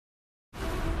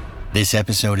This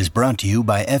episode is brought to you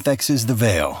by FX's The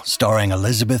Veil, starring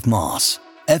Elizabeth Moss.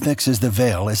 FX's The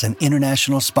Veil is an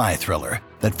international spy thriller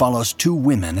that follows two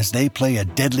women as they play a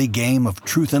deadly game of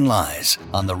truth and lies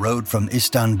on the road from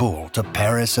Istanbul to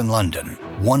Paris and London.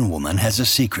 One woman has a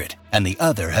secret, and the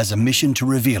other has a mission to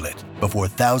reveal it before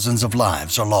thousands of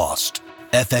lives are lost.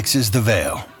 FX's The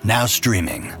Veil, now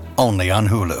streaming, only on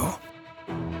Hulu.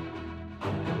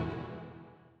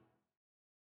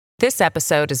 This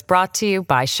episode is brought to you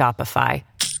by Shopify.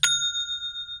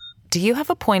 Do you have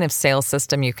a point of sale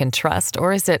system you can trust,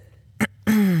 or is it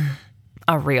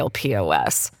a real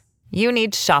POS? You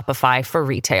need Shopify for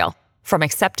retail. From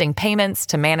accepting payments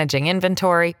to managing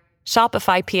inventory,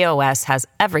 Shopify POS has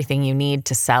everything you need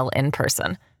to sell in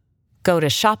person. Go to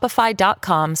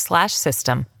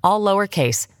shopify.com/system, all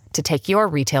lowercase, to take your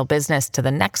retail business to the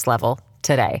next level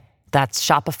today. That's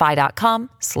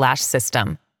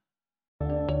shopify.com/system.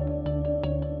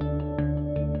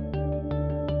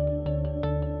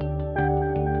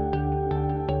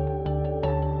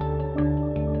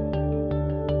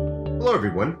 Hello,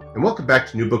 everyone, and welcome back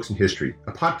to New Books in History,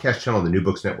 a podcast channel on the New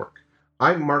Books Network.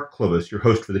 I'm Mark Clovis, your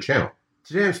host for the channel.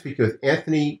 Today I'm speaking with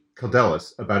Anthony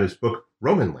Kaldelis about his book,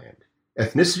 Roman Land,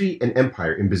 Ethnicity and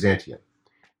Empire in Byzantium.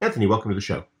 Anthony, welcome to the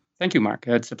show. Thank you, Mark.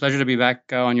 It's a pleasure to be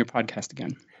back on your podcast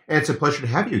again. And it's a pleasure to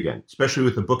have you again, especially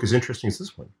with a book as interesting as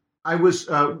this one. I was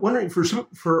wondering,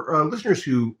 for listeners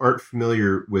who aren't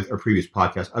familiar with our previous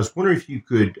podcast, I was wondering if you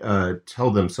could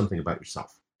tell them something about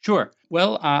yourself. Sure.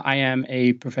 Well, I am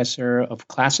a professor of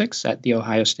classics at The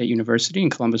Ohio State University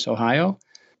in Columbus, Ohio.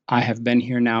 I have been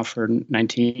here now for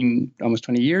almost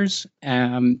 20 years,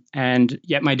 and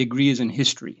yet my degree is in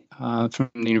history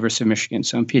from the University of Michigan.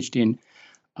 So I'm PhD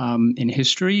in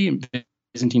history,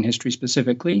 Byzantine history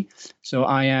specifically. So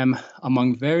I am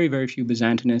among very, very few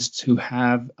Byzantinists who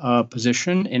have a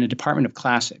position in a department of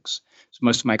classics. So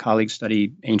most of my colleagues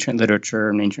study ancient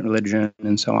literature and ancient religion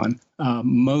and so on.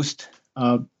 Most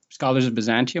scholars of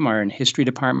Byzantium are in history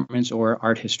departments or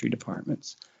art history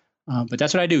departments. But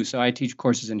that's what I do. So I teach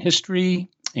courses in history,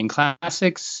 in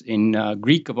classics, in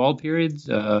Greek of all periods.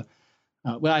 Well,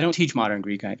 I don't teach modern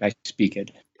Greek. I speak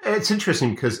it. It's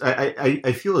interesting because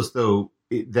I feel as though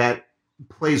that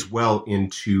plays well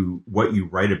into what you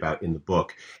write about in the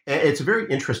book. And it's a very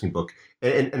interesting book.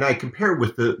 And I compare it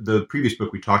with the previous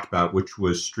book we talked about, which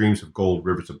was Streams of Gold,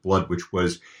 Rivers of Blood, which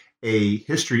was a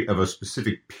history of a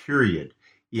specific period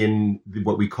in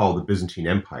what we call the Byzantine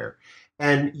Empire.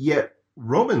 And yet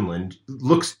Roman Land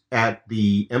looks at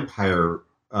the empire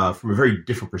from a very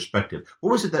different perspective.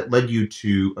 What was it that led you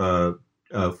to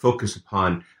focus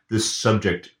upon this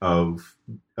subject of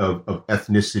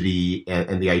ethnicity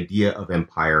and the idea of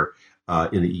empire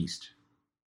in the East?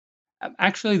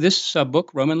 Actually, this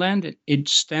book, Roman Land, it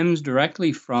stems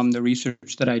directly from the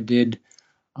research that I did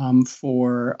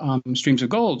for Streams of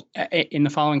Gold in the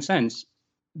following sense.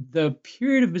 The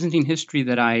period of Byzantine history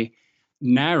that I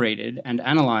narrated and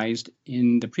analyzed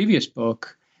in the previous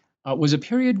book was a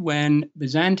period when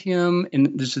Byzantium,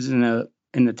 this is in the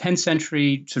 10th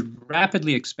century, sort of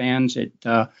rapidly expands. It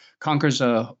conquers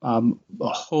a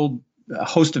whole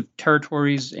host of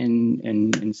territories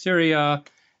in Syria,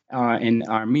 in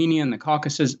Armenia, and the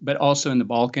Caucasus, but also in the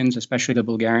Balkans, especially the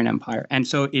Bulgarian Empire. And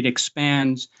so it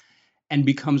expands and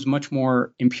becomes much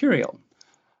more imperial.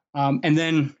 And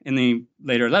then in the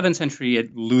later 11th century,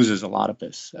 it loses a lot of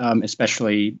this,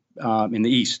 especially in the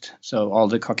East. So all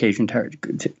the Caucasian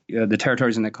the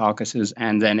territories in the Caucasus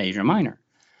and then Asia Minor.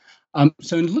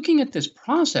 So in looking at this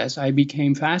process, I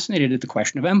became fascinated at the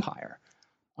question of empire.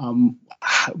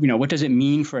 What does it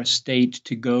mean for a state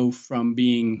to go from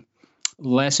being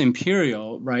less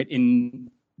imperial, right, in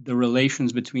the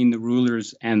relations between the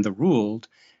rulers and the ruled,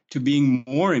 to being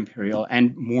more imperial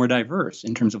and more diverse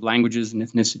in terms of languages and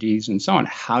ethnicities and so on?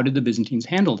 How did the Byzantines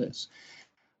handle this?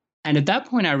 And at that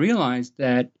point, I realized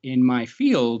that in my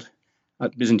field,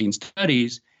 Byzantine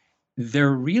studies,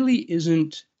 there really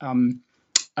isn't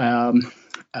a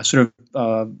sort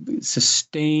of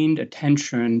sustained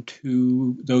attention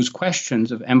to those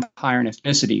questions of empire and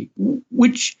ethnicity,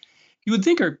 which you would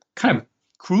think are kind of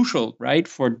crucial, right,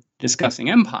 for discussing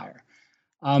empire.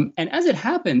 And as it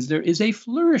happens, there is a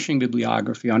flourishing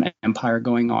bibliography on empire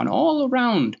going on all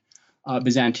around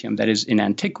Byzantium. That is, in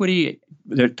antiquity,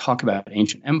 they talk about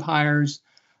ancient empires,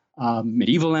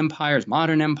 medieval empires,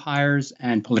 modern empires,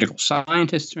 and political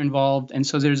scientists are involved. And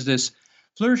so there's this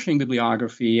flourishing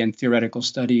bibliography and theoretical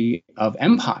study of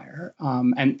empire.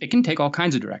 And it can take all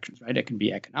kinds of directions, right? It can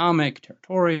be economic,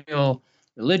 territorial,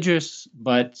 religious,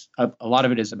 but a lot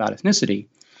of it is about ethnicity.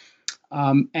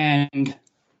 And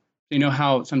you know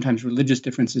how sometimes religious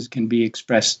differences can be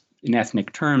expressed in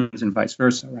ethnic terms and vice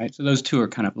versa, right? So those two are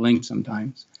kind of linked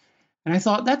sometimes. And I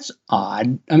thought, that's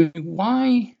odd. I mean,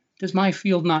 why does my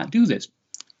field not do this?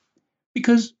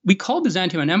 Because we call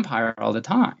Byzantium an empire all the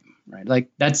time, right? Like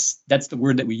that's the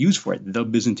word that we use for it, the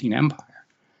Byzantine Empire.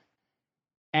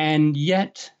 And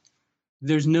yet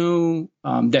there's no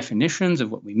definitions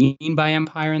of what we mean by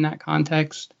empire in that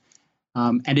context.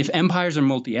 And if empires are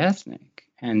multi-ethnic,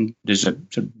 and there's a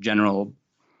sort of general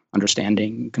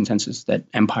understanding, consensus that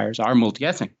empires are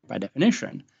multi-ethnic by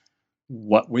definition,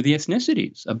 what were the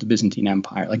ethnicities of the Byzantine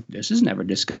Empire? Like, this is never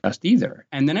discussed either.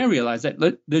 And then I realized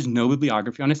that there's no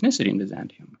bibliography on ethnicity in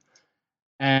Byzantium.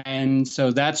 And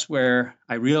so that's where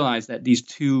I realized that these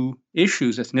two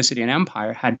issues, ethnicity and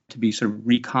empire, had to be sort of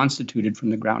reconstituted from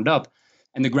the ground up.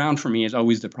 And the ground for me is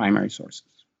always the primary sources.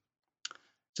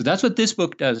 So that's what this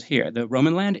book does here. The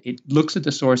Roman Land, it looks at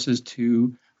the sources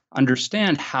to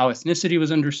understand how ethnicity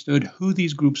was understood, who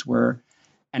these groups were,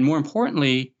 and more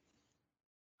importantly,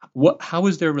 how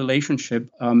is their relationship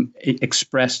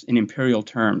expressed in imperial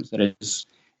terms? That is,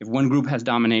 if one group has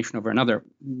domination over another,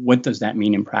 what does that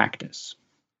mean in practice?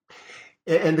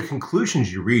 And the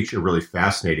conclusions you reach are really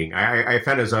fascinating. I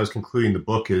found as I was concluding the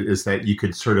book is that you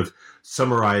could sort of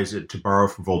summarize it, to borrow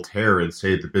from Voltaire, and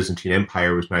say the Byzantine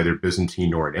Empire was neither Byzantine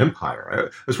nor an empire. I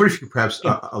was wondering if you could perhaps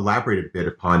elaborate a bit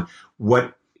upon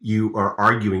what you are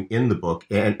arguing in the book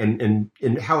and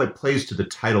how it plays to the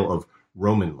title of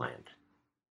Roman Land.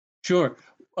 Sure.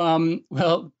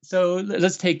 Well, so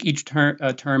let's take each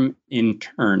term in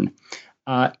turn.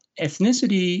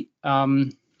 Ethnicity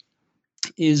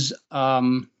is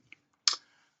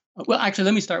well, actually,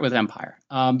 let me start with empire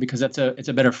because it's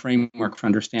a better framework for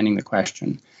understanding the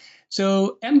question.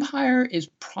 So, empire is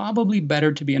probably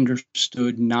better to be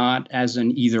understood not as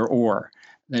an either or.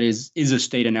 That is a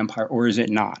state an empire or is it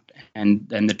not? And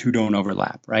then the two don't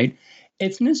overlap, right?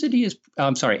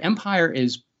 Empire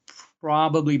is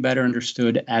probably better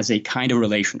understood as a kind of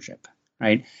relationship,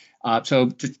 right?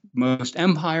 So most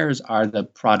empires are the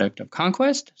product of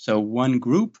conquest. So one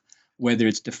group, whether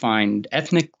it's defined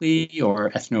ethnically or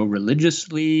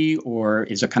ethno-religiously, or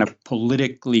is a kind of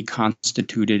politically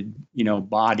constituted,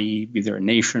 body, either a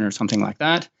nation or something like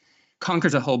that,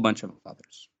 conquers a whole bunch of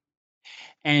others.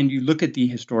 And you look at the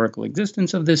historical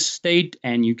existence of this state,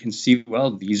 and you can see,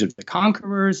 well, these are the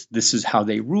conquerors. This is how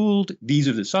they ruled. These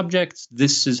are the subjects.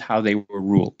 This is how they were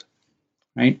ruled,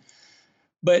 right?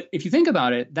 But if you think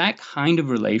about it, that kind of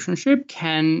relationship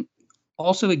can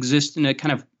also exist in a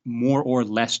kind of more or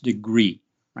less degree,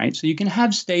 right? So you can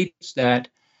have states that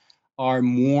are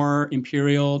more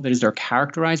imperial, that is, they're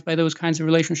characterized by those kinds of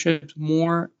relationships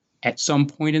more at some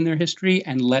point in their history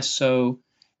and less so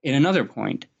in another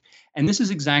point. And this is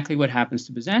exactly what happens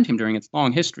to Byzantium during its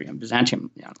long history. And Byzantium,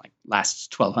 lasts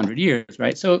 1,200 years,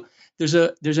 right? So there's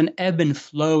an ebb and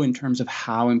flow in terms of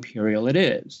how imperial it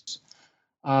is.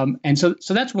 And so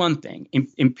that's one thing.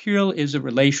 Imperial is a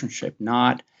relationship,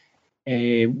 not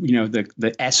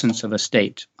the essence of a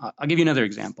state. I'll give you another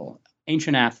example.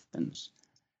 Ancient Athens.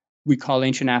 We call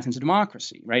ancient Athens a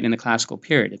democracy, right? In the classical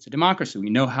period, it's a democracy. We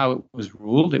know how it was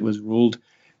ruled. It was ruled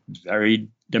very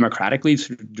democratically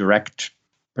through direct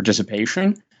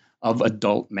participation of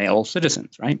adult male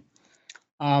citizens, right?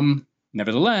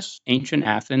 Nevertheless, ancient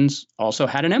Athens also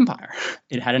had an empire.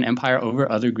 It had an empire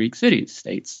over other Greek cities,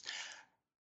 states.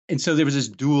 And so there was this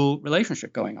dual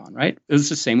relationship going on, right? It was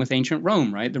the same with ancient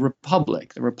Rome, right? The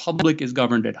Republic. The Republic is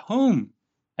governed at home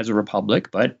as a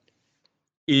republic, but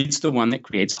it's the one that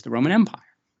creates the Roman Empire,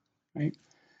 right?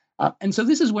 And so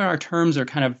this is where our terms are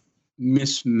kind of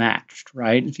mismatched,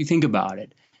 right? If you think about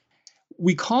it,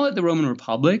 we call it the Roman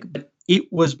Republic, but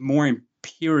it was more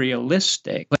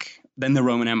imperialistic than the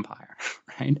Roman Empire,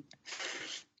 right?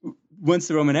 Once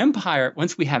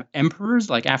we have emperors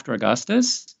like after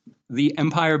Augustus, the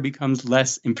empire becomes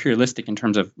less imperialistic in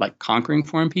terms of conquering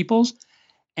foreign peoples.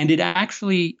 And it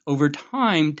actually, over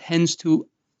time, tends to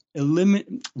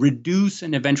reduce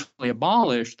and eventually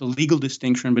abolish the legal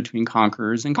distinction between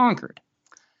conquerors and conquered.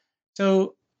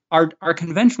 So our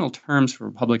conventional terms for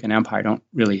republic and empire don't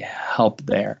really help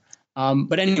there.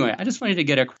 But anyway, I just wanted to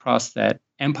get across that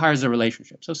empire is a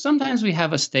relationship. So sometimes we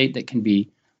have a state that can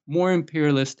be more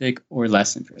imperialistic or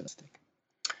less imperialistic.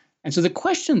 And so the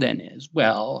question then is,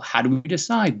 well, how do we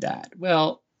decide that?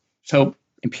 Well, so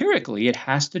empirically, it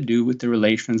has to do with the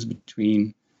relations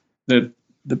between the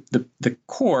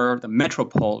core, the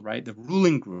metropole, right, the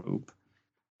ruling group,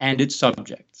 and its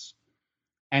subjects.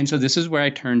 And so this is where I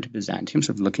turn to Byzantium,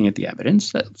 sort of looking at the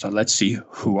evidence. So let's see,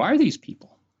 who are these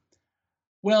people?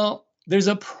 Well, there's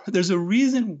a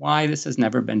reason why this has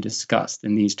never been discussed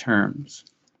in these terms.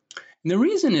 And the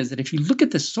reason is that if you look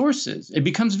at the sources, it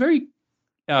becomes very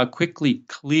quickly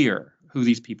clear who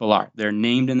these people are. They're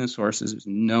named in the sources. There's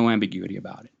no ambiguity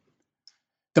about it.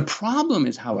 The problem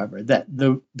is, however, that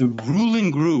the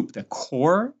ruling group, the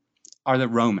core, are the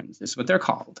Romans. This is what they're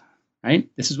called, right?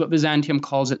 This is what Byzantium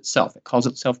calls itself. It calls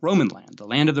itself Roman land, the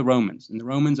land of the Romans. And the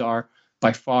Romans are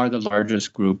by far the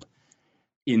largest group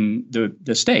in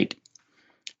the state.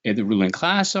 The ruling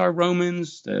class are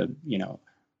Romans. The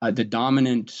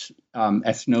dominant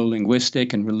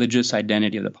ethno-linguistic and religious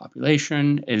identity of the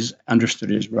population is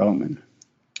understood as Roman.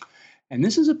 And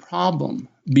this is a problem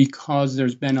because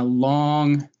there's been a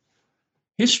long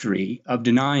history of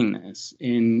denying this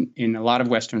in a lot of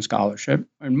Western scholarship,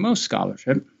 or most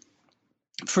scholarship,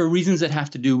 for reasons that have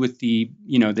to do with the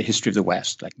history of the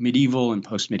West, like medieval and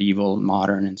post-medieval,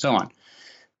 modern, and so on.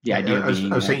 The idea of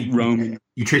being saying Roman.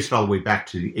 You trace it all the way back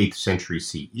to the 8th century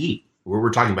CE, where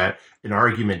we're talking about an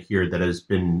argument here that has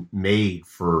been made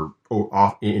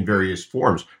in various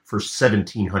forms for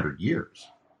 1,700 years.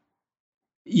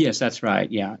 Yes, that's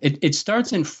right. Yeah, it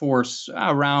starts in force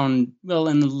around,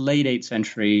 in the late 8th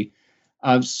century,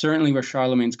 certainly with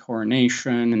Charlemagne's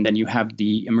coronation, and then you have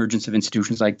the emergence of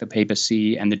institutions like the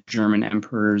papacy and the German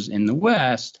emperors in the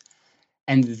West,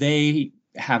 and they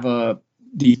have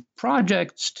the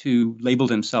projects to label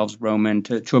themselves Roman,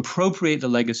 to appropriate the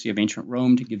legacy of ancient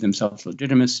Rome, to give themselves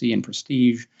legitimacy and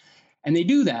prestige, and they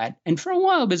do that. And for a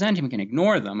while, Byzantium can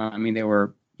ignore them. I mean, they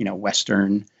were,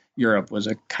 Western Europe was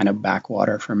a kind of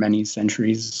backwater for many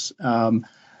centuries.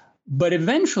 But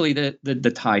eventually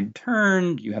the tide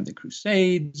turned. You have the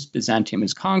Crusades. Byzantium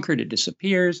is conquered. It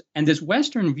disappears. And this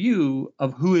Western view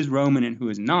of who is Roman and who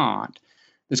is not,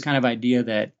 this kind of idea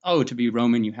that, to be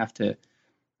Roman, you have to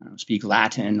speak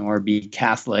Latin or be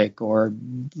Catholic or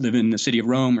live in the city of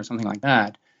Rome or something like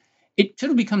that, it sort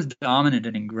of becomes dominant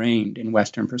and ingrained in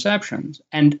Western perceptions.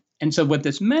 And so what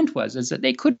this meant is that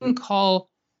they couldn't call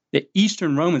the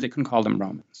Eastern Romans, they couldn't call them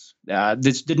Romans.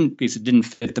 Because it didn't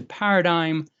fit the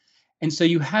paradigm. And so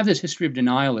you have this history of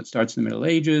denial that starts in the Middle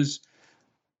Ages.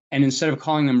 And instead of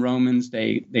calling them Romans,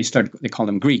 they call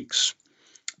them Greeks,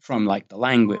 from like the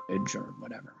language or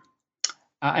whatever.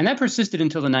 And that persisted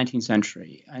until the 19th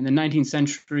century. And the 19th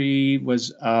century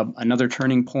was another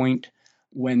turning point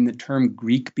when the term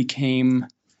Greek became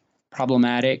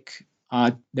problematic.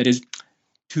 That is,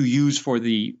 to use for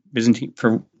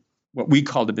what we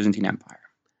call the Byzantine Empire,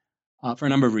 for a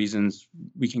number of reasons.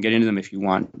 We can get into them if you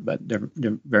want, but they're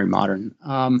very modern.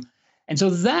 And so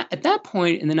that at that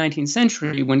point in the 19th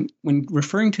century, when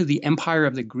referring to the empire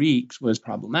of the Greeks was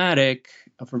problematic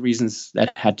for reasons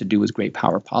that had to do with great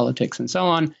power politics and so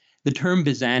on, the term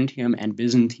Byzantium and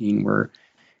Byzantine were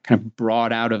kind of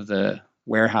brought out of the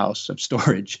warehouse of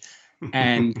storage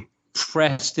and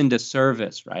pressed into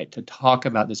service, right, to talk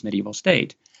about this medieval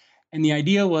state. And the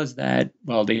idea was that,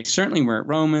 they certainly weren't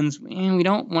Romans. And we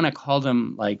don't want to call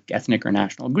them like ethnic or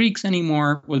national Greeks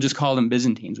anymore. We'll just call them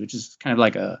Byzantines, which is kind of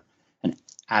like an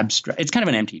abstract, it's kind of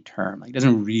an empty term. Like, it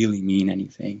doesn't really mean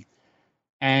anything.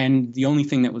 And the only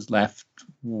thing that was left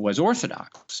was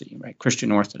orthodoxy, right?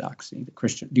 Christian orthodoxy,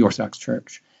 the Orthodox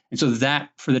Church. And so that,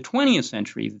 for the 20th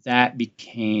century, that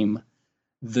became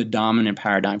the dominant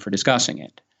paradigm for discussing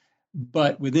it.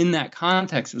 But within that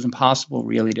context, it was impossible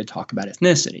really to talk about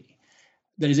ethnicity.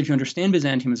 That is, if you understand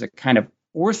Byzantium as a kind of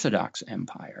Orthodox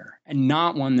empire and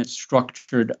not one that's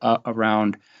structured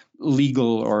around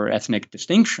legal or ethnic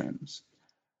distinctions,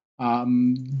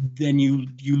 then you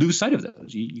lose sight of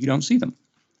those. You don't see them.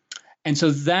 And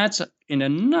so that's, in a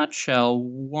nutshell,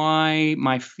 why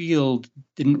my field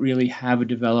doesn't have a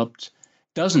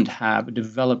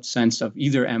developed sense of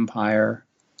either empire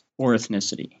or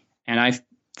ethnicity. And I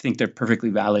think they're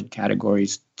perfectly valid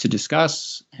categories to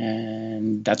discuss,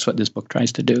 and that's what this book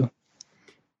tries to do.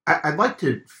 I'd like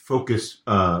to focus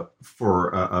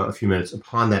for a few minutes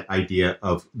upon that idea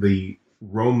of the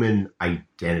Roman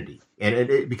identity,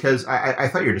 and because I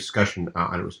thought your discussion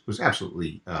on it was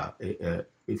absolutely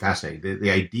fascinating.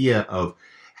 The idea of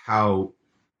how,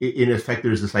 in effect,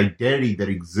 there's this identity that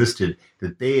existed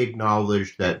that they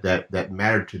acknowledged that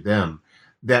mattered to them,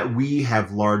 that we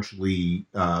have largely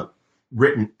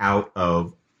written out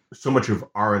of so much of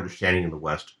our understanding in the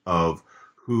West of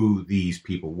who these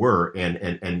people were, and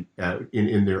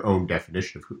in their own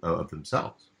definition of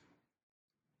themselves.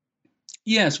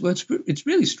 Yes, well, it's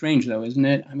really strange, though, isn't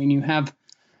it? I mean, you have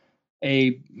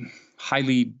a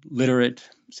highly literate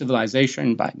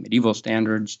civilization by medieval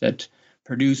standards that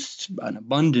produced an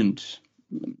abundant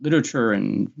literature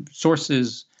and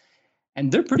sources,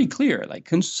 and they're pretty clear, like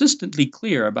consistently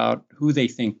clear about who they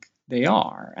think they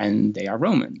are, and they are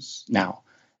Romans. Now,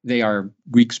 they are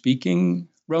Greek-speaking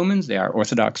Romans, they are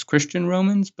Orthodox Christian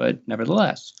Romans, but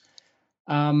nevertheless.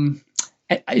 And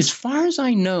As far as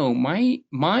I know,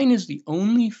 mine is the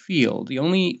only field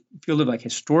of like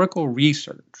historical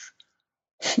research,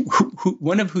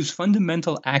 one of whose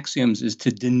fundamental axioms is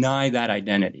to deny that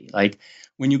identity. Like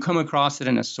when you come across it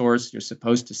in a source, you're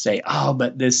supposed to say, "Oh,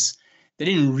 but they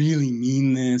didn't really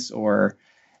mean this," or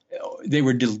they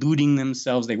were deluding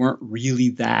themselves. They weren't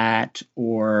really that,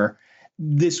 or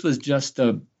this was just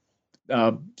a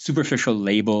superficial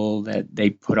label that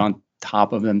they put on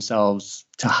top of themselves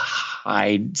to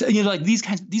hide. So, like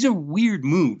these are weird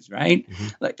moves, right?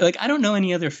 Mm-hmm. Like I don't know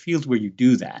any other field where you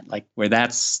do that, like where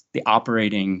that's the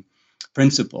operating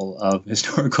principle of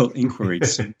historical inquiry,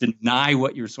 to deny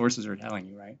what your sources are telling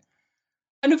you, right?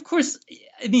 And of course,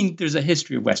 I mean, there's a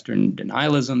history of Western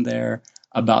denialism there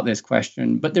about this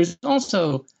question, but there's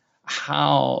also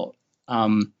how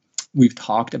we've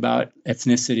talked about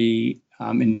ethnicity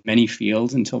in many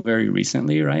fields until very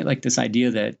recently, right? Like this idea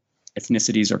that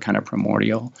ethnicities are kind of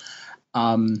primordial.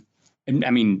 And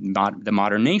I mean, the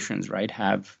modern nations, right,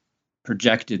 have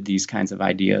projected these kinds of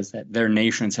ideas that their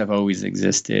nations have always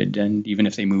existed, and even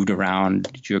if they moved around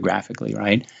geographically,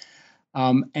 right?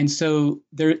 And so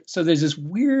there's this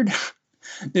weird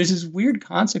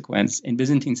consequence in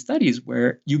Byzantine studies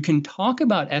where you can talk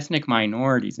about ethnic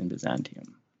minorities in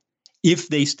Byzantium if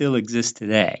they still exist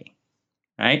today.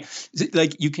 Right?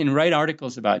 Like you can write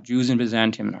articles about Jews in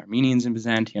Byzantium and Armenians in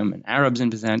Byzantium and Arabs in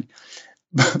Byzantium,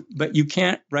 but you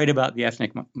can't write about the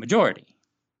ethnic majority.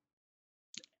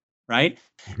 Right?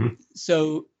 Mm-hmm.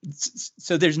 So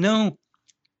there's no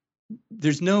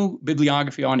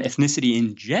bibliography on ethnicity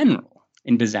in general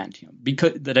in Byzantium,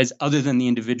 because that is other than the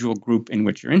individual group in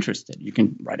which you're interested. You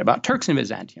can write about Turks in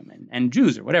Byzantium and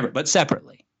Jews or whatever, but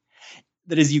separately.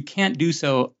 That is, you can't do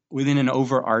so within an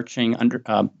overarching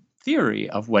theory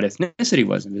of what ethnicity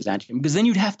was in Byzantium, because then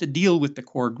you'd have to deal with the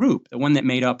core group, the one that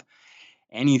made up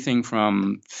anything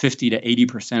from 50 to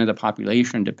 80% of the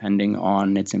population, depending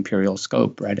on its imperial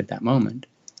scope right at that moment.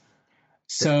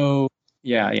 So,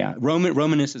 yeah.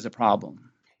 Romanness is a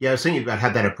problem. Yeah, I was thinking about how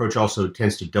that approach also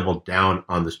tends to double down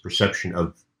on this perception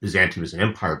of Byzantium as an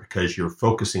empire, because you're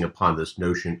focusing upon this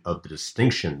notion of the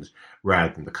distinctions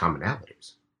rather than the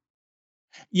commonalities.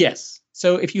 Yes.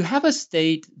 So if you have a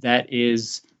state that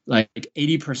is like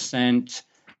 80%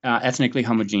 ethnically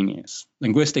homogeneous,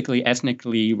 linguistically,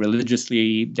 ethnically,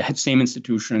 religiously, they have same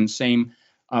institutions, same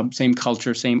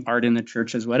culture, same art in the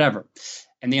churches, whatever,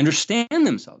 and they understand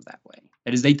themselves that way.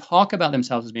 That is, they talk about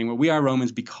themselves as being, well, we are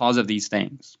Romans because of these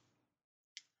things.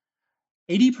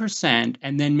 80%,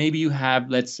 and then maybe you have,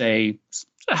 let's say,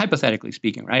 hypothetically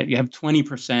speaking, right? You have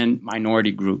 20%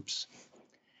 minority groups.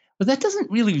 But that doesn't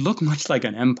really look much like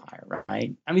an empire,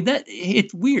 right? I mean,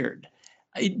 it's weird.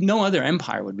 No other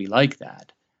empire would be like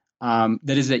that.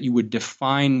 That is, that you would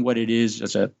define what it is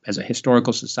as a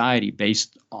historical society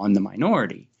based on the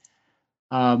minority.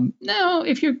 Now,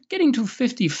 if you're getting to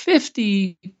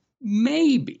 50-50,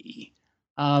 maybe,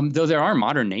 though there are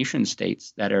modern nation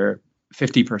states that are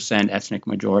 50% ethnic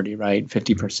majority, right?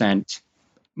 50%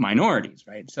 minorities,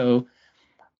 right? So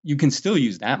you can still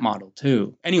use that model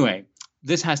too. Anyway,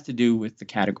 this has to do with the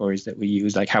categories that we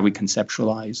use, like how we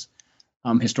conceptualize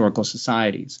historical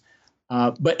societies.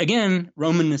 But again,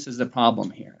 Romanness is the problem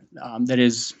here. That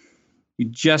is, you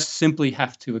just simply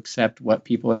have to accept what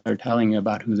people are telling you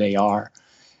about who they are.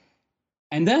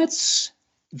 And that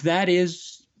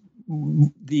is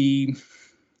the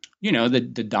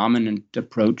dominant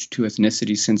approach to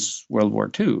ethnicity since World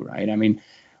War II, right? I mean,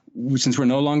 since we're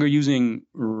no longer using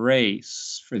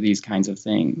race for these kinds of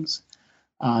things,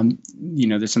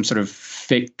 there's some sort of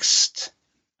fixed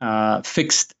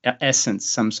essence,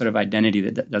 some sort of identity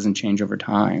that doesn't change over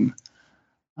time.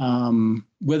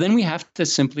 Well, then we have to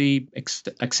simply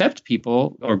accept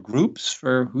people or groups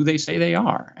for who they say they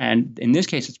are. And in this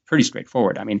case, it's pretty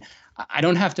straightforward. I mean, I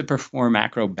don't have to perform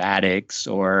acrobatics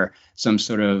or some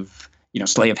sort of,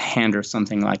 sleight of hand or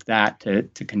something like that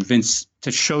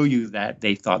to show you that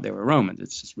they thought they were Romans.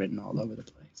 It's just written all over the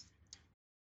place.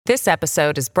 This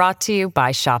episode is brought to you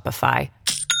by Shopify.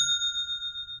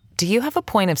 Do you have a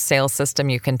point of sale system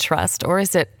you can trust, or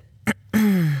is it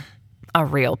a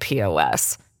real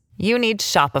POS? You need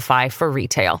Shopify for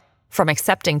retail. From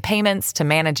accepting payments to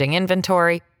managing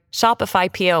inventory,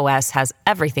 Shopify POS has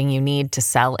everything you need to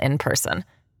sell in person.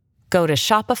 Go to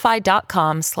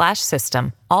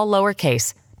shopify.com/system, all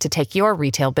lowercase, to take your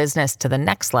retail business to the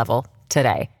next level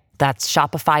today. That's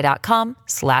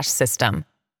shopify.com/system.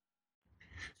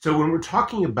 So when we're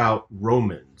talking about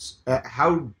Romans,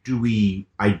 how do we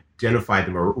identify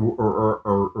them, or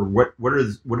what are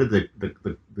the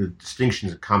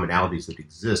distinctions and commonalities that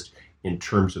exist in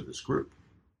terms of this group?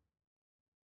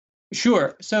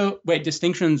 Sure. So, wait,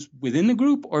 distinctions within the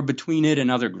group or between it and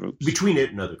other groups? Between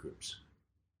it and other groups.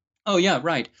 Oh, yeah,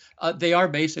 right. They are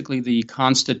basically the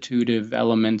constitutive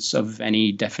elements of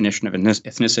any definition of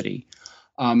ethnicity.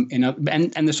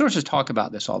 And the sources talk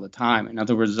about this all the time. In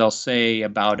other words, they'll say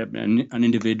about an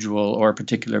individual or a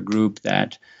particular group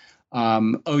that,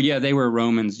 oh, yeah, they were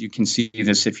Romans. You can see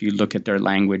this if you look at their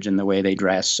language and the way they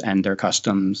dress and their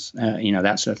customs,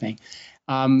 that sort of thing.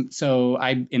 So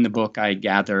in the book, I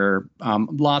gather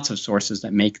lots of sources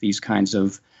that make these kinds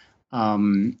of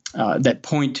that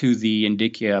point to the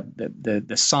indicia,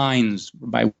 the signs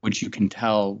by which you can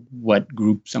tell what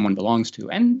group someone belongs to.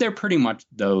 And they're pretty much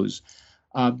those.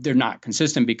 They're not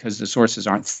consistent because the sources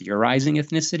aren't theorizing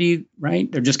ethnicity, right?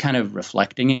 They're just kind of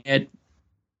reflecting it.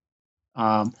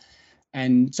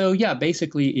 And so, yeah,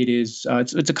 basically it is,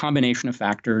 it's a combination of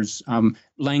factors,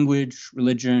 language,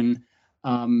 religion,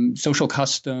 social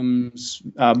customs,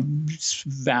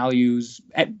 values,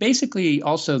 basically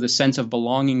also the sense of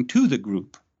belonging to the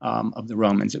group of the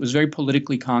Romans. It was very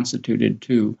politically constituted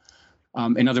too.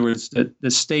 In other words,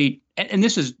 the state, and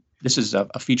this is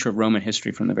a feature of Roman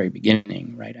history from the very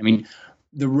beginning, right? I mean,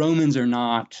 the Romans are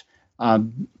not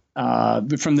even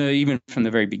from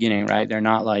the very beginning, right? They're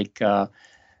not like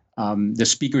the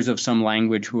speakers of some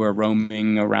language who are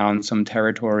roaming around some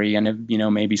territory, and if,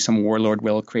 maybe some warlord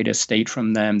will create a state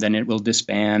from them, then it will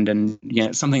disband, and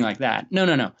something like that.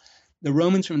 No. The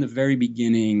Romans from the very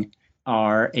beginning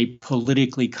are a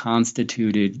politically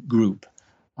constituted group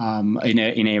in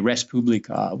a res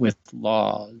publica with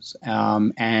laws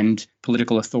and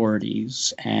political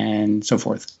authorities and so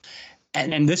forth.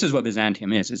 And this is what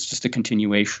Byzantium is. It's just a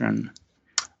continuation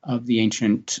of the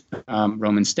ancient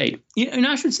Roman state. And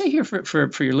I should say here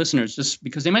for your listeners, just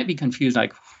because they might be confused,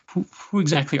 like who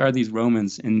exactly are these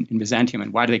Romans in Byzantium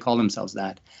and why do they call themselves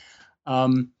that?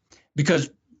 Because,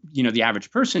 the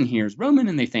average person hears Roman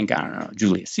and they think, I don't know,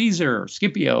 Julius Caesar or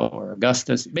Scipio or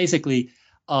Augustus, basically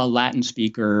a Latin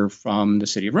speaker from the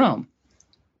city of Rome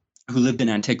who lived in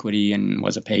antiquity and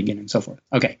was a pagan and so forth.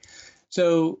 Okay,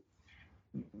 so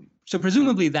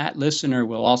presumably that listener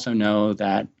will also know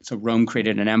that Rome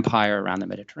created an empire around the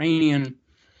Mediterranean,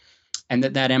 and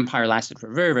that empire lasted for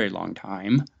a very, very long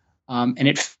time. And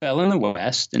it fell in the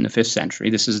West in the 5th century.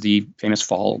 This is the famous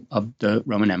fall of the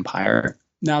Roman Empire.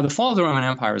 Now, the fall of the Roman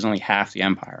Empire was only half the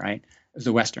empire, right? It was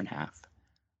the western half.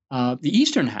 The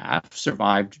eastern half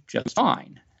survived just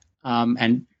fine.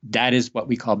 And that is what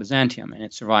we call Byzantium, and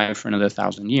it survived for another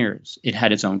 1,000 years. It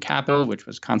had its own capital, which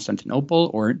was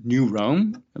Constantinople, or New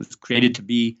Rome. It was created to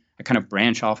be a kind of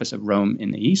branch office of Rome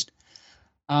in the east.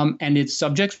 And its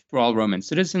subjects were all Roman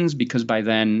citizens, because by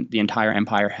then the entire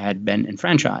empire had been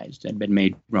enfranchised, had been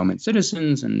made Roman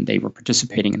citizens, and they were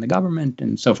participating in the government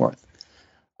and so forth.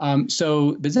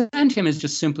 So Byzantium is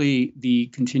just simply the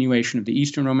continuation of the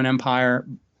Eastern Roman Empire.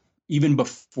 Even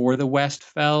before the West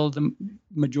fell, the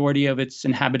majority of its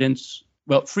inhabitants,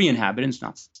 well, free inhabitants,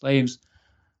 not slaves,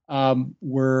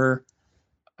 were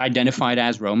identified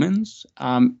as Romans.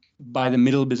 By the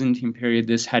Middle Byzantine period,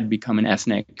 this had become an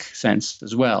ethnic sense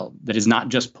as well. That is not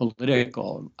just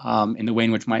political in the way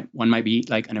in which one might be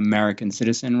like an American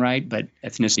citizen, right? But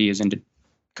ethnicity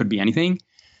could be anything.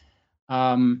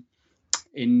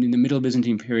 In the Middle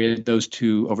Byzantine period, those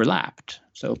two overlapped.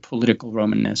 So political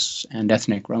Romanness and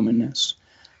ethnic Romanness.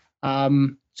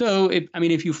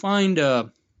 If you find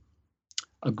a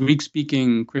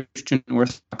Greek-speaking Christian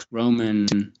Orthodox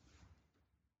Roman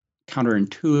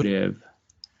counterintuitive,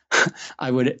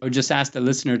 I would just ask the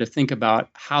listener to think about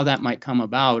how that might come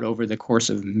about over the course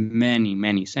of many,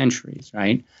 many centuries,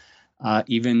 right?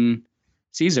 Even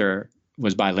Caesar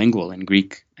was bilingual in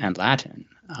Greek and Latin.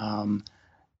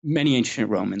 Many ancient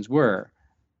Romans were.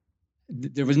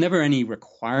 There was never any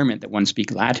requirement that one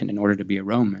speak Latin in order to be a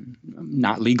Roman,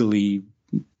 not legally,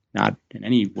 not in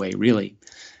any way, really.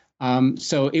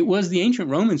 So it was the ancient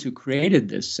Romans who created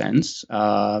this sense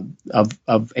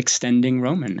of extending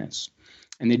Romanness.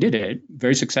 And they did it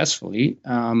very successfully.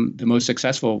 The most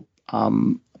successful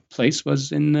place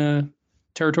was in the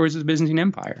territories of the Byzantine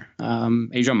Empire,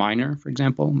 Asia Minor, for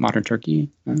example, modern Turkey,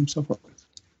 and so forth.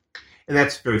 And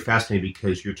that's very fascinating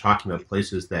because you're talking about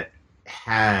places that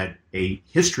had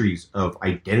histories of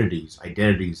identities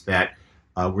that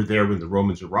were there when the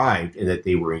Romans arrived and that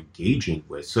they were engaging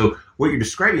with. So what you're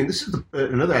describing, this is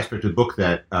another aspect of the book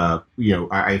that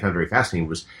I found very fascinating,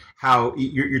 was how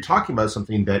you're talking about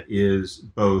something that is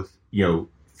both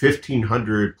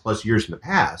 1,500 plus years in the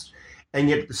past, and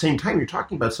yet at the same time you're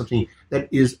talking about something that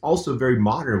is also very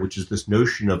modern, which is this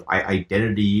notion of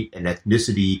identity and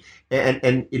ethnicity,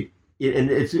 and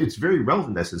it's very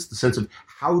relevant. It's the sense of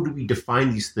how do we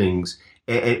define these things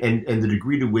and the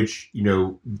degree to which,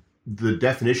 the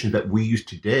definitions that we use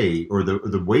today, or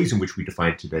the ways in which we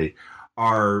define it today,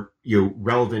 are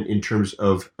relevant in terms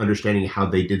of understanding how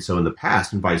they did so in the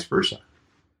past, and vice versa.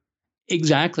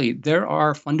 Exactly. There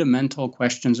are fundamental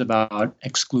questions about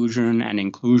exclusion and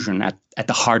inclusion at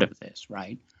the heart of this,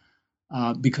 right?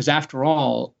 Because after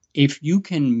all, if you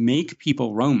can make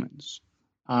people Romans,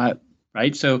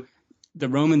 right? So the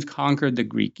Romans conquered the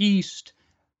Greek East,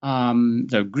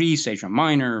 the Greece, Asia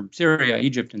Minor, Syria,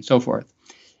 Egypt, and so forth.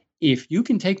 If you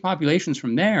can take populations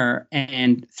from there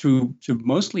and through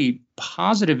mostly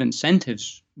positive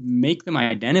incentives, make them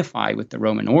identify with the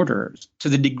Roman orders to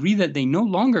the degree that they no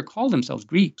longer call themselves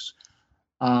Greeks,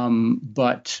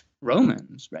 but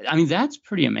Romans, right? I mean, that's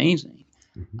pretty amazing.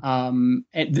 And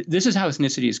this is how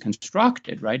ethnicity is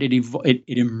constructed, right? It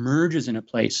emerges in a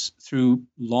place through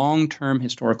long-term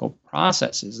historical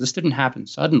processes. This didn't happen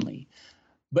suddenly,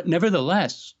 but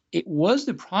nevertheless, it was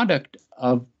the product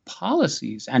of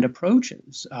policies and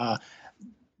approaches.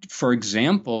 For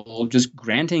example, just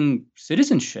granting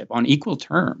citizenship on equal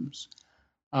terms,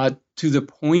 to the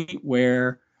point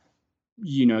where,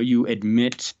 you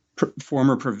admit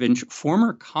former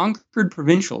conquered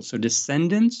provincials, so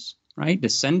descendants, right?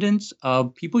 Descendants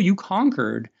of people you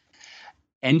conquered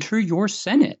enter your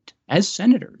Senate as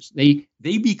senators. They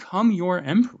become your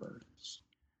emperors,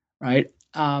 right?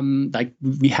 Like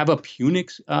we have a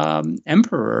Punic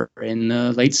emperor in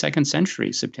the late 2nd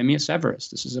century, Septimius Severus.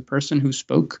 This is a person who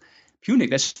spoke Punic.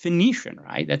 That's Phoenician,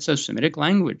 right? That's a Semitic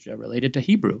language related to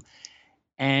Hebrew.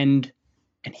 And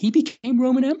he became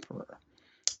Roman emperor.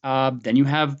 Then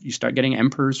you start getting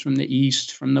emperors from the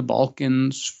East, from the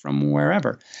Balkans, from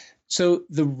wherever. So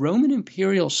the Roman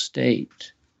imperial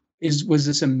state was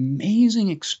this amazing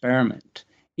experiment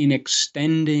in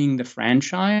extending the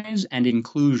franchise and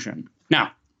inclusion.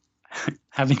 Now,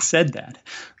 having said that,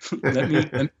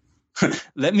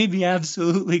 let me be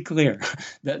absolutely clear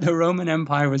that the Roman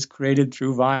Empire was created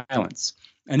through violence,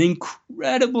 an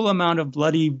incredible amount of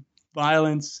bloody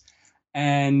violence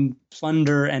and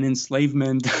plunder and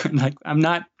enslavement. Like, I'm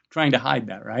not trying to hide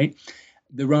that, right?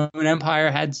 The Roman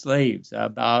Empire had slaves.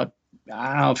 About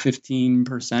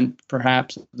 15%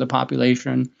 perhaps of the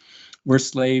population were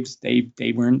slaves.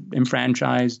 They weren't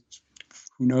enfranchised.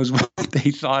 Who knows what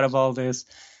they thought of all this?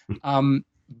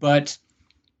 But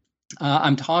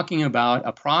I'm talking about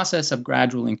a process of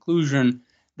gradual inclusion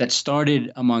that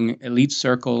started among elite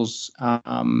circles.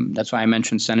 That's why I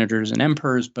mentioned senators and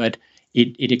emperors, but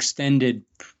it extended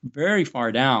very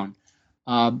far down,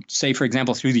 say, for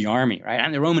example, through the army, right?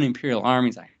 And the Roman imperial army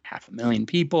is like 500,000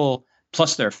 people,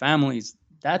 plus their families.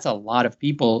 That's a lot of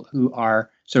people who are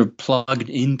sort of plugged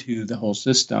into the whole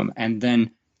system. And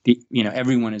then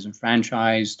everyone is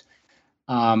enfranchised.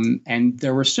 And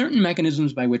there were certain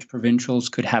mechanisms by which provincials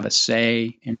could have a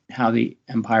say in how the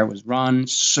empire was run.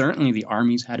 Certainly the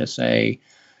armies had a say.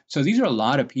 So these are a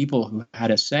lot of people who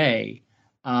had a say,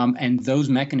 and those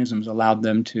mechanisms allowed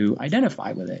them to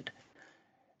identify with it.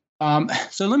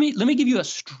 So let me give you a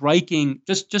striking,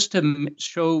 just to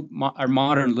show our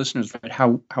modern listeners, right,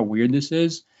 how weird this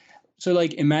is. So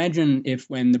like, imagine if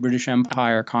when the British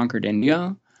Empire conquered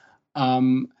India,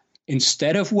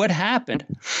 instead of what happened,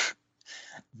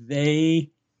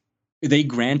 they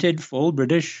granted full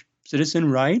British citizen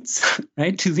rights,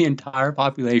 right, to the entire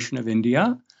population of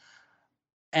India,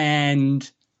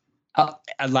 and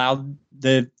allowed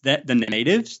the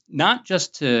natives not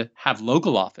just to have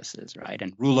local offices, right,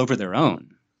 and rule over their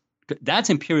own. That's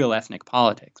imperial ethnic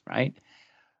politics, right?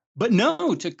 But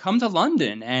no, to come to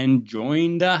London and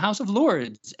join the House of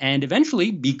Lords and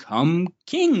eventually become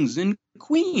kings and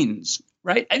queens,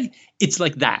 right? It's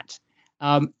like that.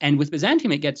 And with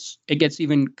Byzantium, it gets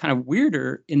even kind of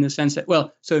weirder in the sense that,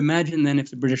 well, so imagine then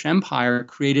if the British Empire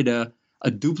created a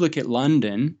duplicate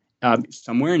London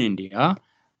somewhere in India,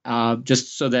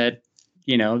 just so that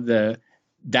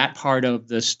that part of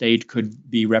the state could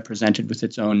be represented with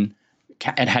its own.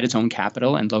 It had its own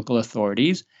capital and local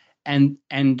authorities, and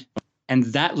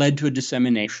that led to a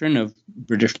dissemination of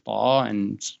British law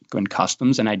and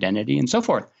customs and identity and so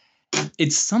forth.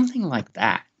 It's something like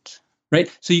that. Right.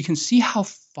 So you can see how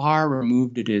far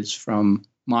removed it is from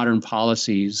modern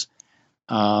policies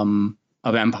of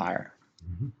empire.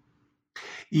 Mm-hmm.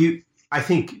 You, I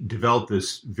think, developed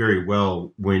this very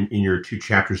well when in your 2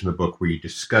 chapters in the book where you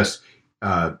discuss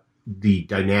the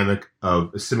dynamic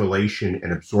of assimilation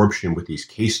and absorption with these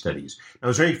case studies. I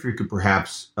was wondering if you could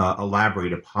perhaps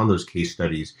elaborate upon those case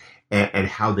studies and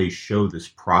how they show this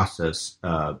process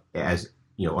as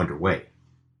underway.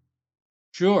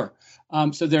 Sure.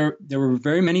 So there were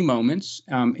very many moments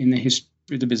in the history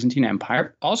of the Byzantine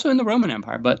Empire, also in the Roman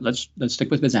Empire, but let's stick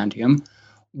with Byzantium,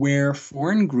 where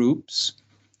foreign groups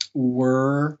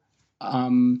were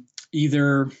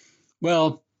either,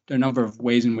 well, there are a number of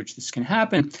ways in which this can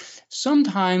happen.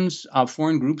 Sometimes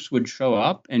foreign groups would show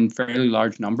up in fairly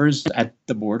large numbers at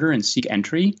the border and seek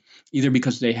entry, either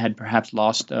because they had perhaps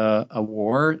lost a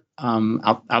war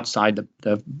outside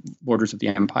the borders of the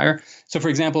empire. So, for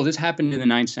example, this happened in the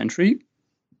 9th century,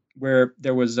 where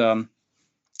there was some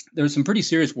pretty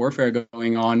serious warfare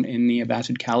going on in the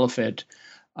Abbasid Caliphate.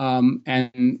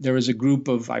 And there was a group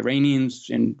of Iranians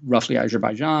in roughly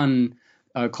Azerbaijan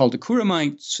called the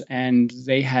Kuramites, and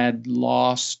they had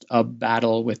lost a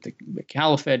battle with the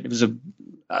Caliphate. It was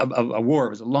a war.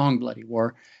 It was a long, bloody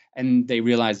war. And they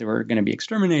realized they were going to be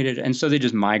exterminated. And so they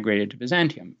just migrated to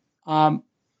Byzantium.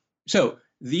 So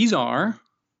these are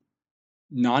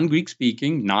non-Greek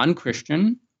speaking,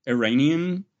 non-Christian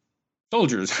Iranian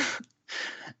soldiers.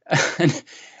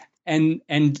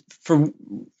 And for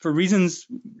reasons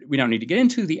we don't need to get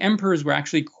into, the emperors were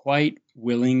actually quite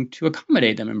willing to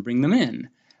accommodate them and bring them in.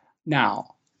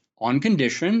 Now, on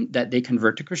condition that they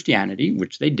convert to Christianity,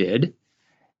 which they did,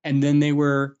 and then they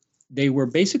were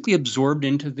basically absorbed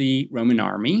into the Roman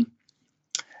army.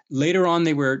 Later on,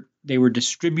 they were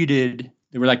distributed.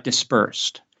 They were like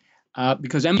dispersed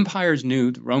because empires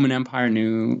knew, the Roman Empire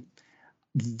knew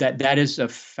that is a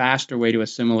faster way to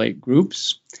assimilate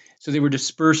groups. So they were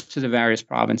dispersed to the various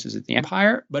provinces of the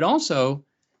empire, but also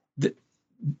the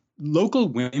local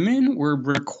women were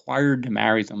required to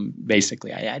marry them,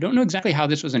 basically. I don't know exactly how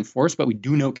this was enforced, but we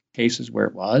do know cases where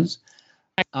it was.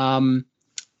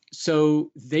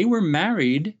 So they were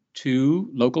married to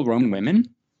local Roman women,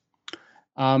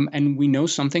 and we know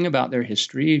something about their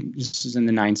history. This is in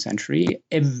the 9th century.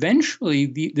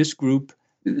 Eventually, this group,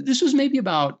 this was maybe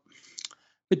about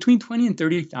between 20 and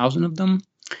 30,000 of them.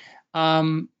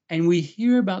 And we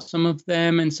hear about some of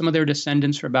them and some of their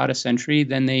descendants for about a century.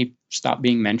 Then they stopped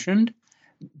being mentioned,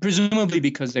 presumably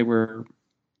because they were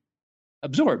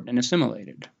absorbed and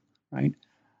assimilated, right?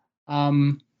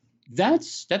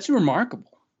 That's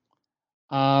remarkable.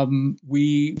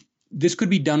 This could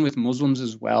be done with Muslims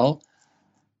as well.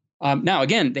 Now,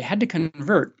 again, they had to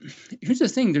convert. Here's the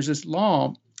thing. There's this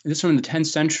law, this is from the 10th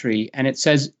century, and it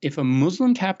says if a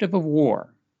Muslim captive of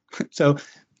war, so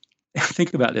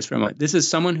think about this for a moment. This is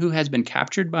someone who has been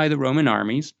captured by the Roman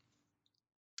armies,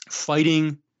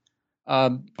 fighting,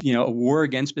 a war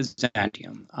against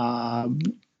Byzantium.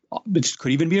 It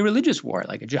could even be a religious war,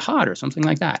 like a jihad or something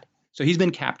like that. So he's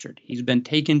been captured. He's been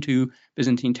taken to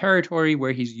Byzantine territory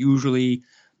where he's usually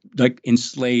like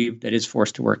enslaved, that is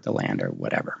forced to work the land or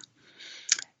whatever.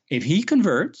 If he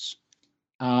converts,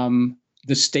 the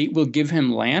state will give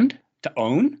him land to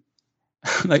own,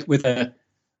 like with a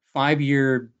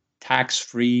 5-year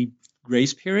tax-free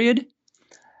grace period,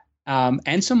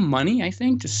 and some money, I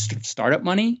think, just startup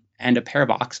money and a pair of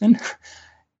oxen.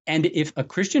 And if a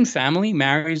Christian family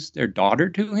marries their daughter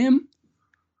to him,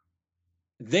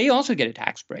 they also get a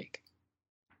tax break.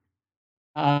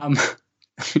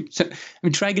 So,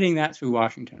 try getting that through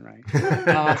Washington, right?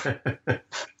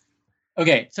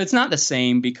 Okay, so it's not the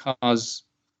same because,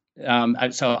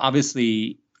 so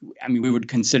obviously, we would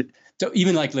consider. So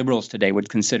even like liberals today would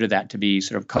consider that to be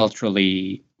sort of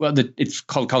culturally, it's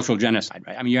called cultural genocide,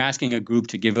 right? You're asking a group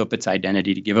to give up its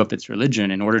identity, to give up its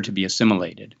religion in order to be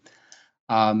assimilated.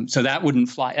 So that wouldn't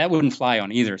fly. That wouldn't fly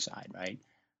on either side, right?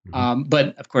 Mm-hmm.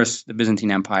 But of course, the Byzantine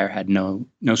Empire had no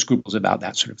scruples about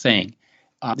that sort of thing.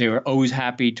 They were always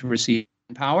happy to receive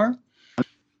power.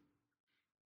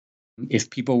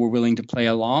 If people were willing to play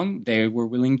along, they were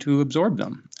willing to absorb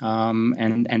them.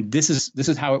 And this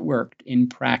is how it worked in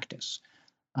practice.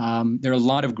 There are a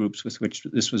lot of groups with which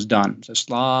this was done. So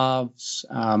Slavs,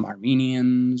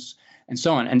 Armenians, and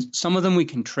so on. And some of them we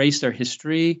can trace their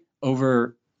history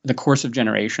over the course of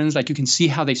generations. Like you can see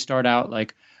how they start out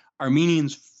like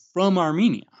Armenians from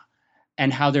Armenia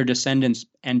and how their descendants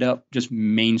end up just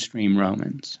mainstream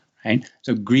Romans, right?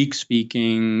 So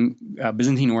Greek-speaking,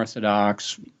 Byzantine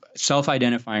Orthodox,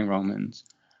 self-identifying Romans,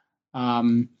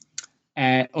 and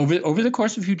over the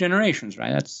course of a few generations,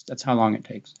 right? That's how long it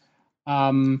takes,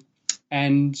 and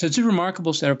so it's a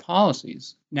remarkable set of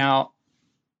policies. Now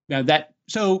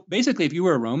so basically, if you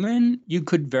were a Roman, you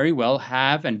could very well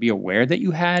have and be aware that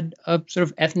you had a sort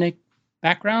of ethnic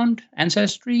background,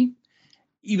 ancestry,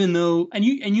 even though, and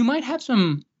you might have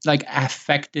some like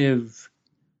affective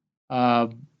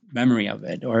memory of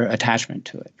it or attachment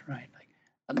to it, right?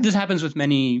 This happens with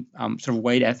many sort of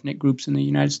white ethnic groups in the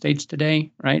United States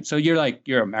today, right? So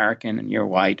you're American and you're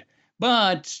white,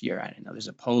 but there's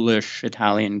a Polish,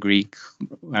 Italian, Greek,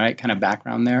 right, kind of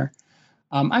background there.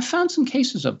 I've found some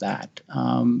cases of that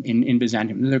in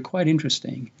Byzantium. They're quite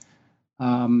interesting.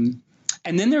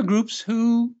 And then there are groups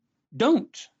who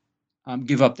don't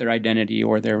give up their identity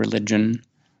or their religion.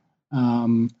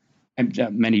 And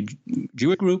many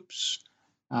Jewish groups,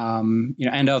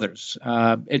 and others,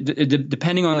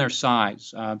 depending on their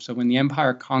size. So when the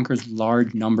empire conquers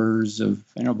large numbers of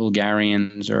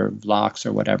Bulgarians or Vlachs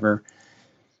or whatever,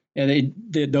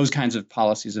 those kinds of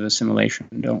policies of assimilation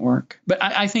don't work. But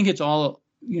I think it's all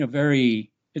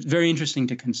it's very interesting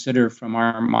to consider from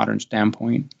our modern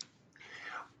standpoint.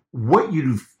 What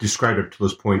you've described up to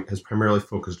this point has primarily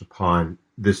focused upon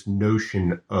this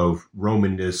notion of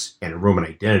Romanness and a Roman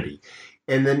identity.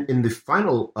 And then in the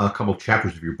final couple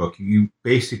chapters of your book, you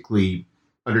basically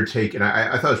undertake, and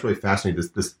I thought it was really fascinating,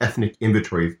 this ethnic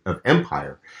inventory of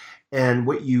empire. And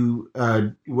what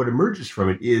emerges from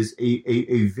it is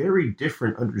a very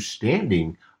different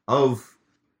understanding of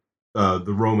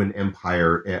the Roman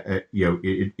Empire,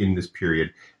 in this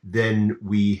period than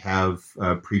we have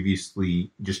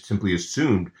previously just simply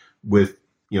assumed with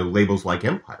labels like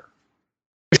empire.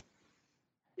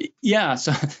 Yeah,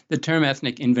 so the term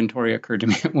ethnic inventory occurred to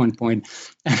me at one point.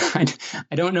 I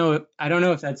don't know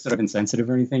if that's sort of insensitive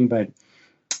or anything, but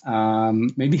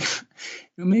maybe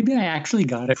I actually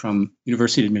got it from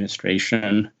university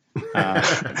administration.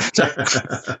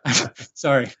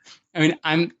 Sorry. I mean,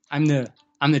 I'm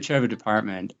the chair of a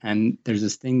department, and there's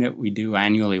this thing that we do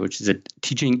annually, which is a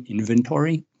teaching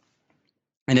inventory.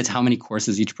 And it's how many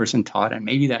courses each person taught. And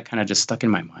maybe that kind of just stuck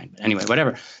in my mind. But anyway,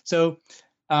 whatever. So,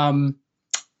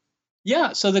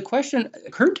 so the question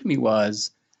occurred to me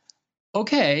was,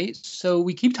 okay, so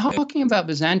we keep talking about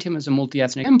Byzantium as a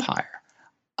multi-ethnic empire.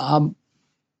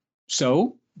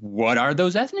 So what are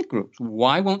those ethnic groups?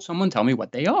 Why won't someone tell me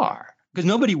what they are? Because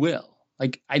nobody will.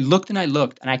 Like, I looked, and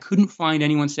I couldn't find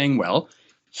anyone saying, well,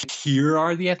 here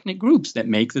are the ethnic groups that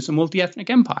make this a multi-ethnic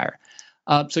empire.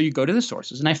 So you go to the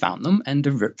sources, and I found them, and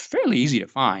they're fairly easy to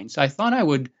find. So I thought I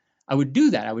would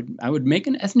do that. I would make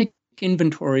an ethnic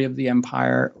inventory of the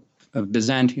empire of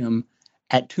Byzantium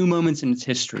at two moments in its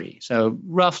history. So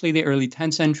roughly the early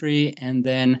 10th century and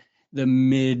then the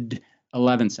mid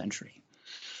 11th century.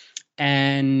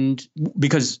 And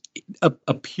because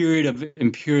a period of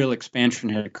imperial expansion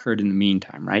had occurred in the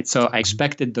meantime, right? So I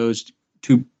expected those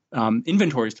two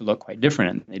inventories to look quite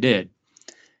different, and they did.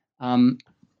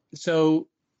 So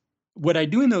what I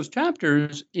do in those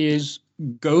chapters is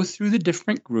go through the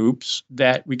different groups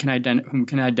that we can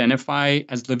identify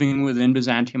as living within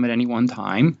Byzantium at any one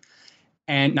time,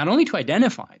 and not only to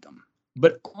identify them,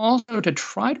 but also to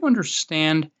try to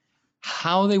understand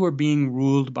how they were being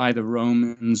ruled by the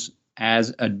Romans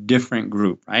as a different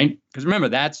group, right? Because remember,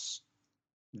 that's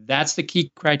the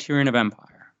key criterion of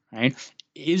empire, right?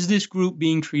 Is this group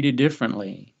being treated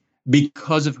differently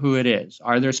because of who it is?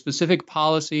 Are there specific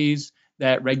policies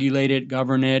that regulate it,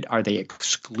 govern it? Are they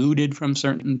excluded from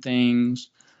certain things?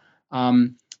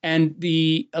 And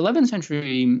the 11th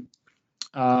century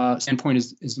standpoint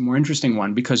is the more interesting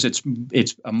one because it's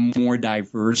a more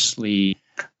diversely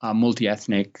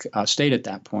multi-ethnic state at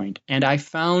that point. And I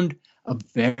found a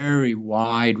very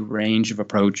wide range of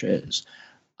approaches.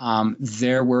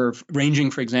 There were ranging,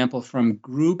 for example, from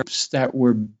groups that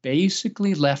were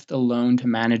basically left alone to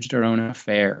manage their own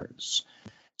affairs,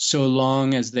 so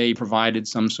long as they provided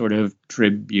some sort of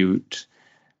tribute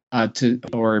to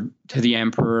the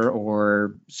emperor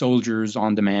or soldiers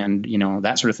on demand,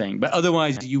 that sort of thing. But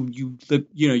otherwise, you're in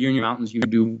your mountains, you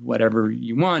do whatever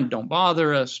you want, don't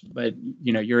bother us, but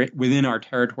you're within our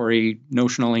territory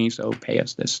notionally, so pay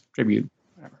us this tribute.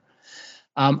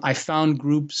 I found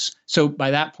groups. So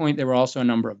by that point, there were also a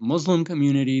number of Muslim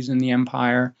communities in the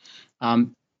empire,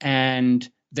 and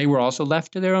they were also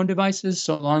left to their own devices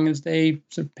so long as they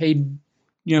sort of paid,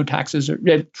 taxes or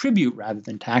tribute rather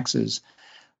than taxes.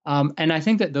 And I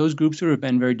think that those groups would have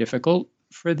been very difficult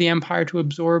for the empire to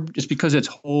absorb, just because its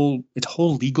whole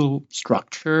legal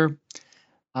structure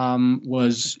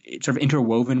was sort of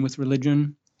interwoven with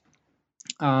religion.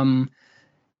 And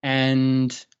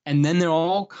then there are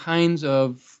all kinds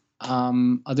of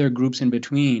other groups in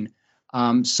between,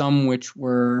 some which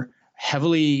were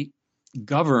heavily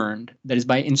governed, that is,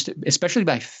 especially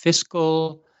by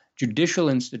fiscal, judicial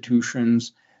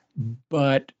institutions,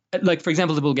 but like, for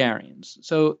example, the Bulgarians.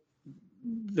 So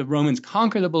the Romans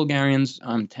conquer the Bulgarians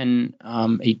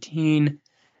 1018.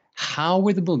 How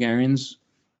were the Bulgarians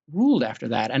ruled after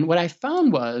that? And what I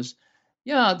found was,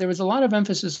 there was a lot of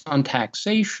emphasis on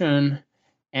taxation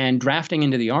and drafting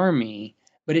into the army,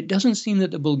 but it doesn't seem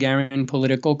that the Bulgarian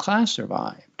political class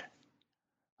survived.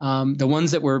 The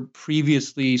ones that were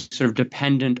previously sort of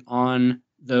dependent on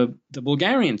the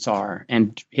Bulgarian Tsar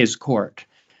and his court.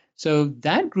 So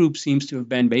that group seems to have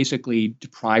been basically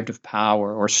deprived of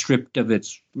power or stripped of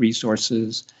its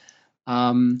resources.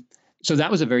 So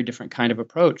that was a very different kind of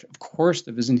approach. Of course,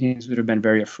 the Byzantines would have been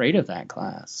very afraid of that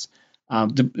class.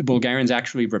 The Bulgarians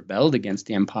actually rebelled against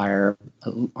the empire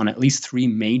on at least 3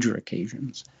 major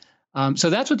occasions. So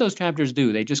that's what those chapters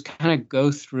do. They just kind of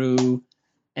go through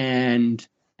and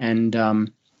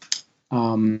sort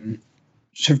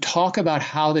of talk about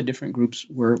how the different groups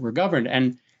were governed,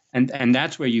 and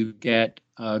that's where you get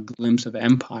a glimpse of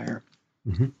empire.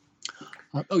 Mm-hmm.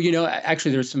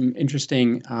 Actually, there's some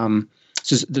interesting.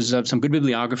 There's some good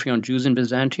bibliography on Jews in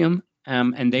Byzantium,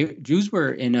 and Jews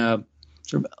were in a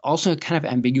sort of also kind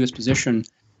of ambiguous position.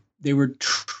 They were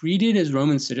treated as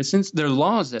Roman citizens. There are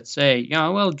laws that say,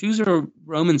 Jews are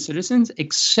Roman citizens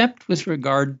except with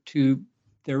regard to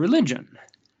their religion,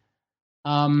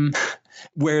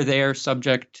 where they are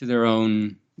subject to their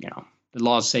own, the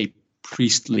laws say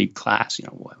priestly class,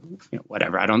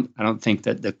 whatever. I don't think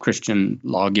that the Christian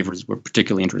lawgivers were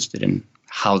particularly interested in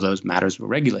how those matters were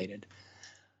regulated.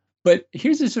 But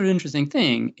here's the sort of interesting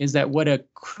thing, is that what a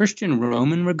Christian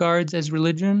Roman regards as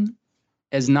religion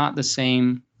is not the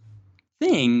same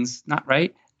things, not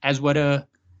right, as what a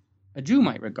Jew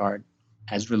might regard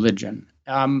as religion.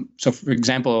 So, for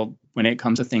example, when it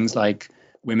comes to things like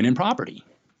women and property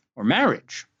or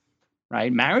marriage,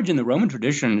 right? Marriage in the Roman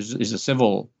tradition is a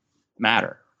civil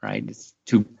matter, right? It's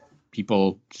 2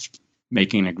 people just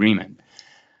making an agreement.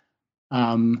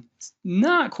 It's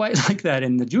not quite like that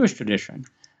in the Jewish tradition.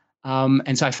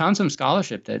 And so I found some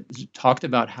scholarship that talked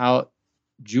about how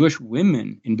Jewish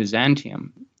women in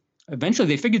Byzantium, eventually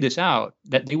they figured this out,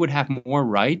 that they would have more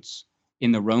rights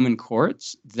in the Roman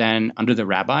courts than under the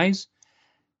rabbis.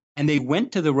 And they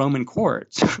went to the Roman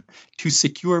courts to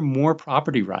secure more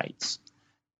property rights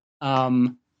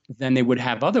than they would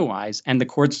have otherwise. And the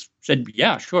courts said,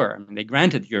 yeah, sure. I mean, they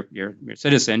granted you're a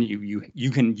citizen,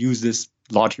 you can use this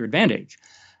law to your advantage.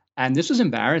 And this was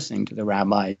embarrassing to the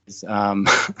rabbis.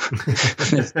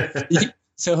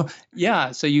 So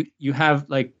you have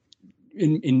like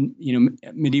in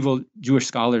medieval Jewish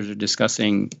scholars are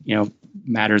discussing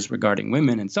matters regarding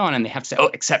women and so on, and they have to say,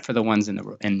 except for the ones in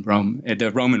Rome,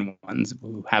 the Roman ones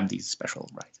who have these special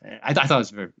rights. I thought it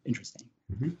was very interesting.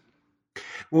 Mm-hmm.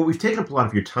 Well, we've taken up a lot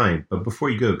of your time, but before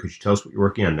you go, could you tell us what you're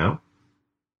working on now?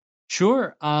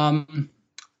 Sure. I'm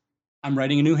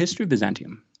writing a new history of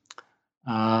Byzantium.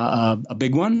 A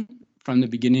big one from the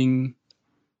beginning.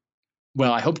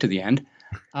 Well, I hope to the end.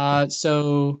 I've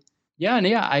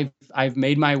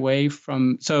made my way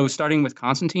starting with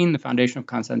Constantine, the foundation of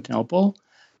Constantinople,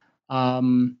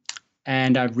 and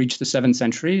I've reached the 7th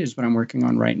century is what I'm working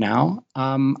on right now.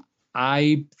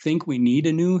 I think we need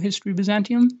a new history of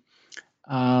Byzantium,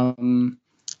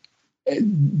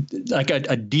 like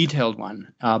a detailed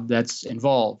one that's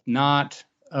involved, not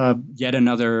yet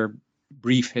another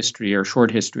brief history or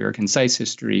short history or concise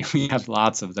history. We have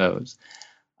lots of those.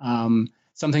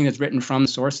 Something that's written from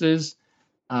sources.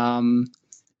 So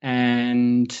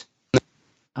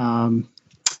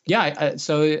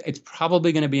it's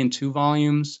probably going to be in 2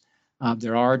 volumes.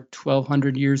 There are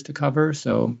 1,200 years to cover,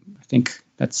 so I think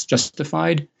that's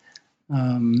justified.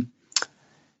 Now,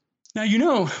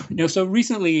 so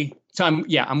recently,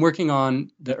 I'm working on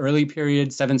the early period,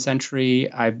 7th century.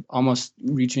 I'm almost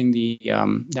reaching the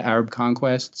Arab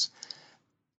conquests,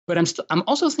 but I'm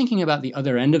also thinking about the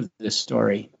other end of this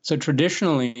story. So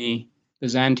traditionally,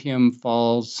 Byzantium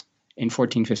falls in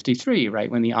 1453, right,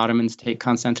 when the Ottomans take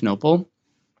Constantinople.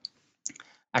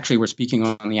 Actually, we're speaking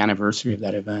on the anniversary of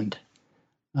that event,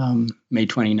 May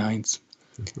 29th.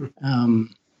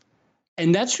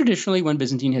 And that's traditionally when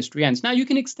Byzantine history ends. Now, you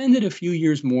can extend it a few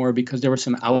years more because there were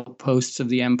some outposts of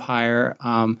the empire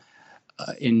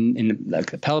in like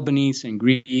the Peloponnese and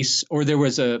Greece, or there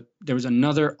was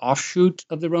another offshoot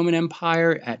of the Roman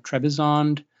Empire at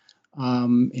Trebizond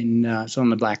on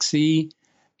the Black Sea.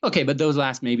 Okay, but those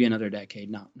last maybe another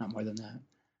decade, not more than that.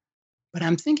 But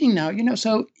I'm thinking now,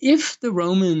 so if the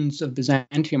Romans of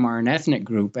Byzantium are an ethnic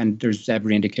group, and there's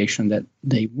every indication that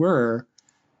they were,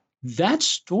 that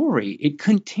story, it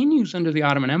continues under the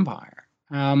Ottoman Empire.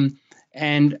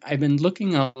 And I've been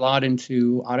looking a lot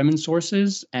into Ottoman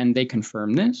sources, and they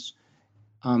confirm this.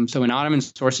 So when Ottoman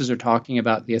sources are talking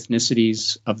about the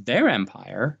ethnicities of their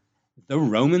empire, the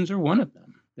Romans are one of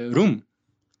them, the Rum.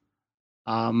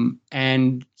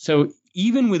 And so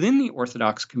even within the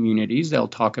Orthodox communities, they'll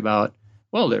talk about,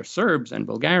 well, they're Serbs and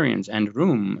Bulgarians and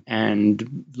Rum and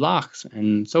Vlachs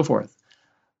and so forth.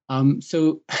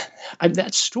 So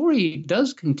that story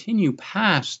does continue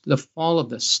past the fall of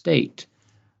the state.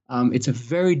 It's a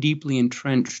very deeply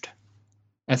entrenched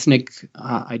ethnic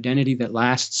identity that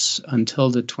lasts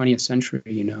until the 20th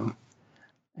century,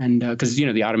 and because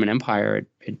the Ottoman Empire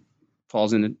it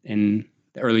falls in the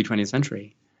early 20th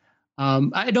century.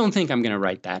 I don't think I'm going to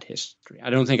write that history. I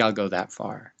don't think I'll go that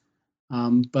far.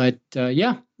 But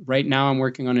right now I'm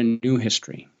working on a new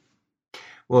history.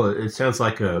 Well, it sounds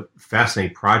like a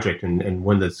fascinating project and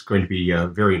one that's going to be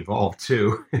very involved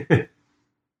too.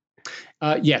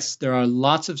 Yes, there are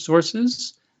lots of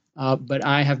sources, but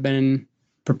I have been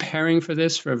preparing for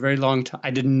this for a very long time.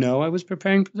 I didn't know I was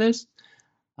preparing for this,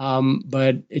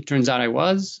 but it turns out I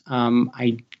was.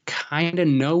 I kind of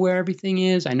know where everything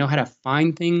is. I know how to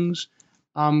find things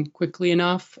quickly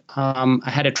enough. I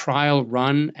had a trial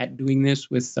run at doing this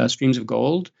with Streams of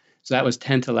Gold. So that was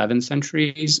 10th, 11th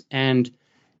centuries. And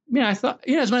I thought,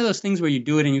 it's one of those things where you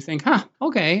do it and you think,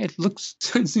 okay, it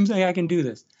seems like I can do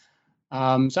this.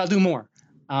 So I'll do more.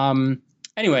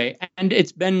 Anyway, and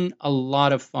it's been a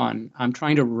lot of fun. I'm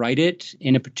trying to write it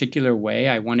in a particular way.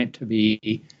 I want it to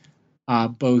be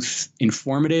both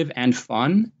informative and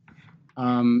fun.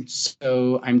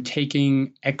 So I'm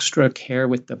taking extra care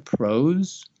with the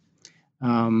prose.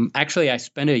 Actually, I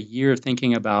spent a year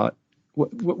thinking about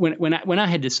when I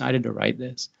had decided to write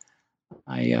this.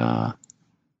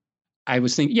 I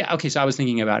was thinking, so I was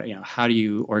thinking about, how do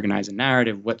you organize a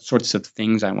narrative? What sorts of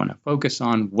things I want to focus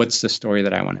on? What's the story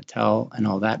that I want to tell and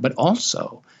all that? But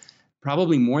also,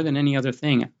 probably more than any other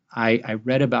thing, I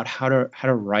read about how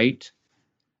to write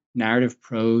narrative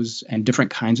prose and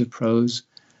different kinds of prose,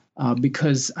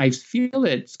 because I feel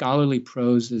that scholarly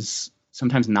prose is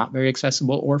sometimes not very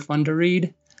accessible or fun to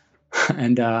read.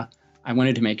 And I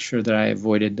wanted to make sure that I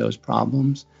avoided those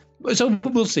problems. So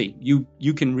we'll see.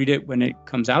 You can read it when it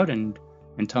comes out and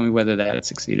tell me whether that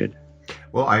succeeded.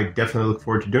 Well, I definitely look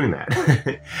forward to doing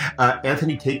that.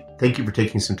 Anthony, thank you for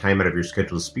taking some time out of your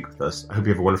schedule to speak with us. I hope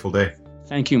you have a wonderful day.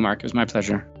 Thank you, Mark. It was my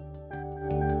pleasure.